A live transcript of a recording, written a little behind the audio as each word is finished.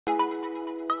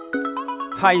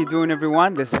How you doing,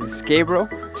 everyone? This is Gabriel.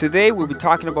 Today we'll be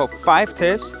talking about 5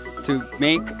 tips to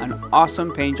make an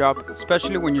awesome paint job,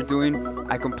 especially when you're doing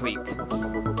a complete.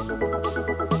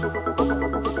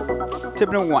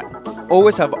 Tip number 1.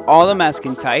 Always have all the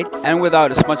masking tight and without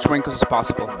as much wrinkles as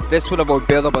possible. This will avoid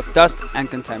buildup of dust and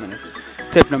contaminants.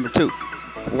 Tip number 2.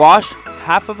 Wash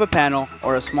half of a panel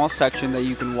or a small section that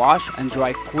you can wash and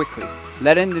dry quickly.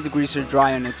 Letting the degreaser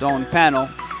dry on its own panel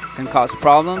can cause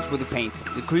problems with the paint.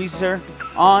 Degreaser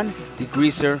on,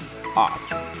 degreaser off.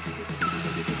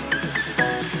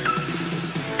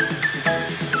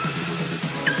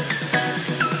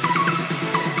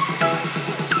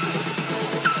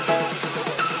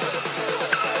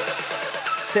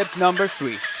 Tip number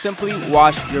 3. Simply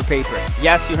wash your paper.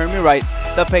 Yes, you heard me right,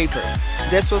 the paper.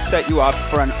 This will set you up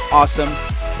for an awesome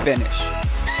finish.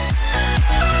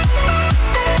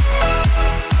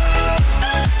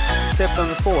 Tip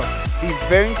number 4. Be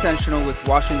very intentional with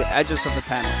washing the edges of the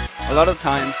panel. A lot of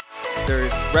times there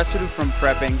is residue from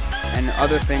prepping and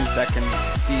other things that can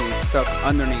be stuck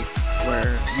underneath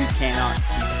where you cannot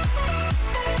see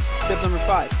them. Tip number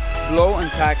 5. Blow and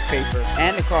tack paper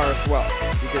and the car as well,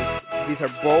 because these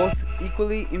are both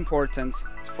equally important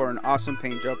for an awesome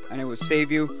paint job, and it will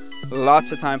save you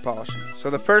lots of time polishing.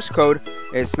 So the first coat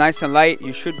is nice and light.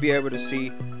 You should be able to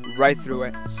see right through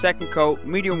it. Second coat,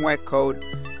 medium wet coat.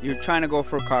 You're trying to go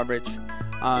for coverage,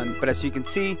 but as you can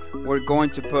see, we're going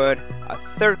to put a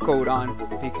third coat on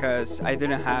because I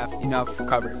didn't have enough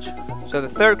coverage. So the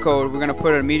third coat, we're going to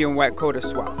put a medium wet coat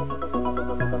as well.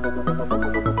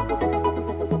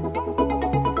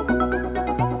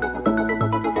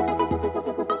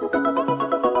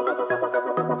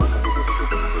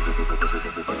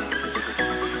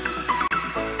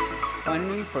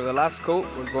 Finally, for the last coat,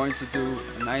 we're going to do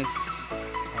a nice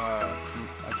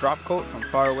a drop coat from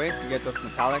far away to get those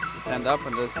metallics to stand up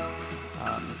on this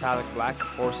metallic black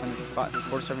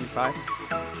 475,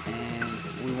 and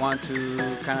we want to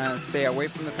kind of stay away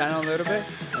from the panel a little bit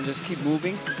and just keep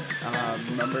moving.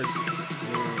 Remember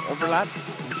your overlap,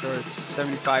 make sure it's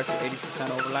 75 to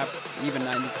 80% overlap, even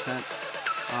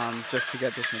 90%, just to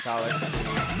get this metallic to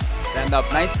stand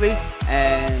up nicely,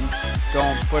 and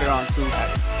don't put it on too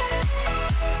heavy.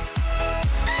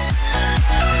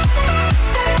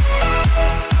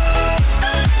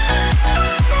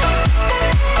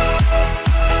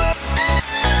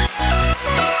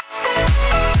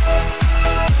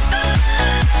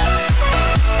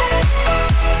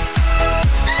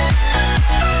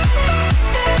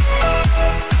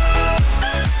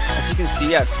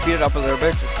 See, I've speeded up a little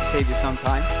bit just to save you some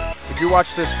time. If you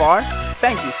watched this far,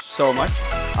 thank you so much.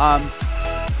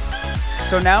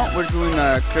 So now we're doing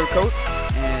a clear coat,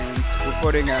 and we're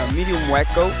putting a medium wet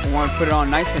coat. We want to put it on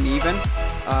nice and even.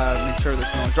 Make sure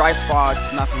there's no dry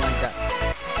spots, nothing like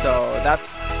that. So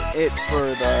that's it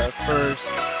for the first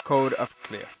coat of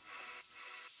clear.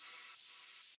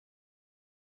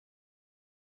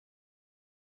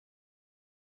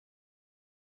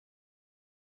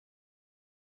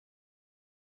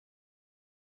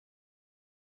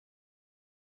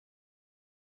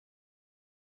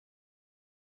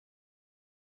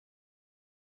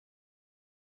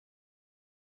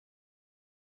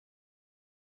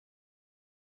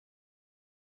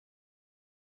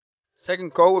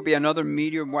 Second coat would be another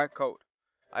medium wet coat.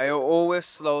 I always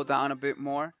slow down a bit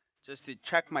more just to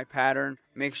check my pattern,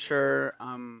 make sure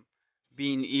I'm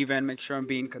being even, make sure I'm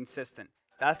being consistent.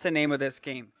 That's the name of this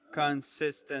game,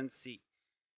 consistency.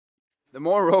 The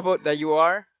more robot that you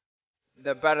are,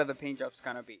 the better the paint job's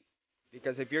gonna be.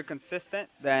 Because if you're consistent,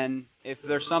 then if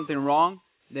there's something wrong,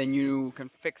 then you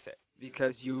can fix it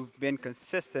because you've been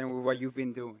consistent with what you've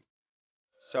been doing.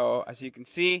 So as you can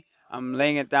see, I'm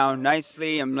laying it down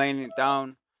nicely. I'm laying it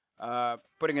down,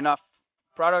 putting enough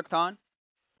product on,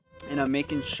 and I'm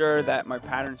making sure that my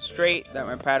pattern's straight, that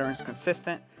my pattern is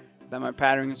consistent, that my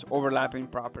pattern is overlapping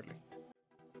properly.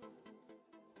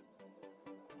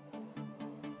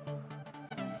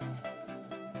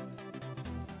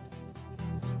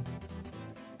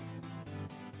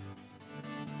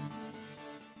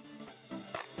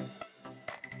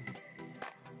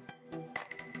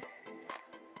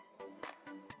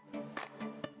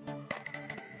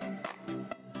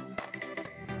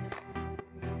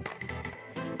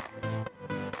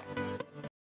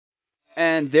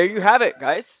 And there you have it,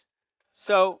 guys.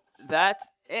 So that's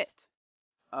it.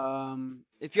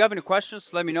 If you have any questions,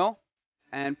 let me know.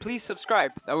 And please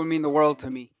subscribe. That would mean the world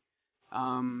to me.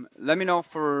 Let me know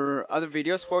for other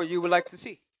videos what you would like to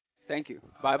see. Thank you.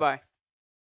 Bye-bye.